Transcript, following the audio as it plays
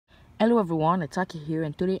Hello everyone, it's Aki here,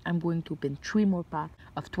 and today I'm going to open 3 more packs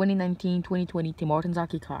of 2019-2020 Tim Hortons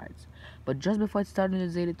hockey cards. But just before I start, don't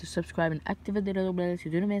hesitate to subscribe and activate the little bell so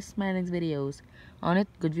you don't miss my next videos. On it,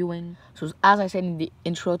 good viewing. So as I said in the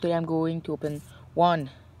intro, today I'm going to open 1,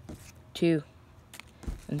 2,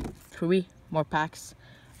 and 3 more packs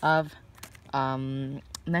of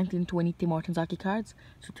 1920 Tim Hortons hockey cards.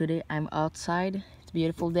 So today I'm outside. It's a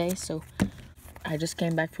beautiful day, so I just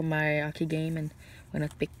came back from my hockey game and I'm gonna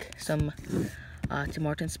pick some Tim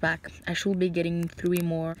Hortons pack. I should be getting 3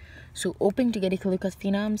 more. So hoping to get a look at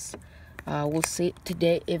Phenoms. We'll see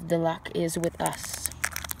today if the luck is with us.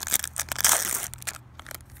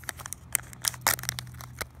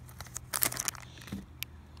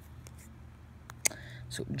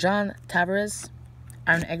 So John Tavares,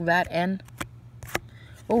 Aaron Ekblad, and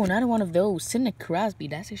oh, another one of those, Sidney Crosby.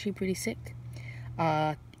 That's actually pretty sick.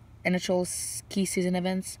 NHL's key season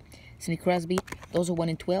events, Sidney Crosby. Those are 1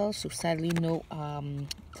 in 12, so sadly no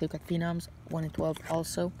look at Phenoms, 1 in 12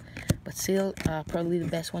 also, but still probably the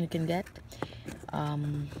best one you can get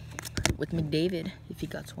with McDavid if he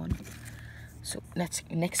got one. So that's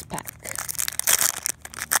next pack.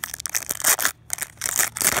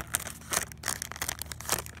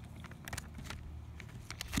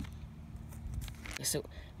 Okay, so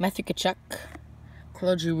Matthew Tkachuk,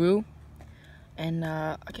 Claude Giroux, and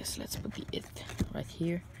I guess let's put the it right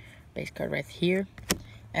here, base card right here,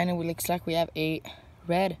 and it looks like we have a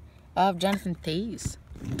red of Jonathan Toews.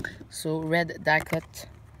 So red die cut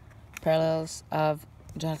parallels of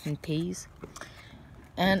Jonathan Toews.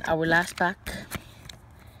 And our last pack,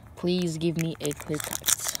 please give me a clear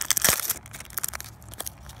cut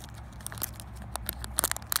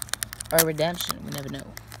or redemption, we never know.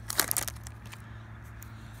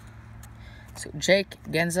 So Jake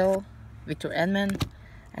Gensel, Victor Edmond,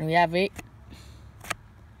 and we have a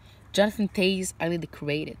Jonathan Toews early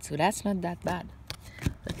decorated, so that's not that bad.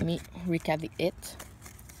 Let me recap the it.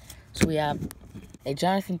 So we have a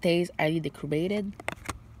Jonathan Toews early decorated,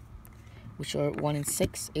 which are 1 in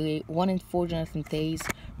 6, a 1 in 4 Jonathan Toews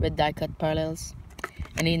red die cut parallels,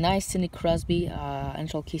 and a nice Sidney Crosby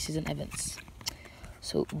NHL key season events.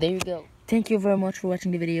 So there you go. Thank you very much for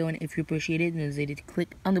watching the video, and if you appreciate it, don't hesitate to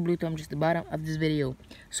click on the blue thumb just at the bottom of this video.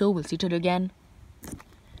 So we'll see each other again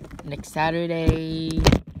next Saturday.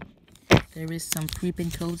 There is some free pin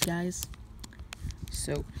codes, guys.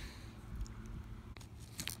 So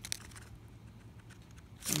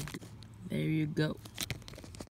there you go.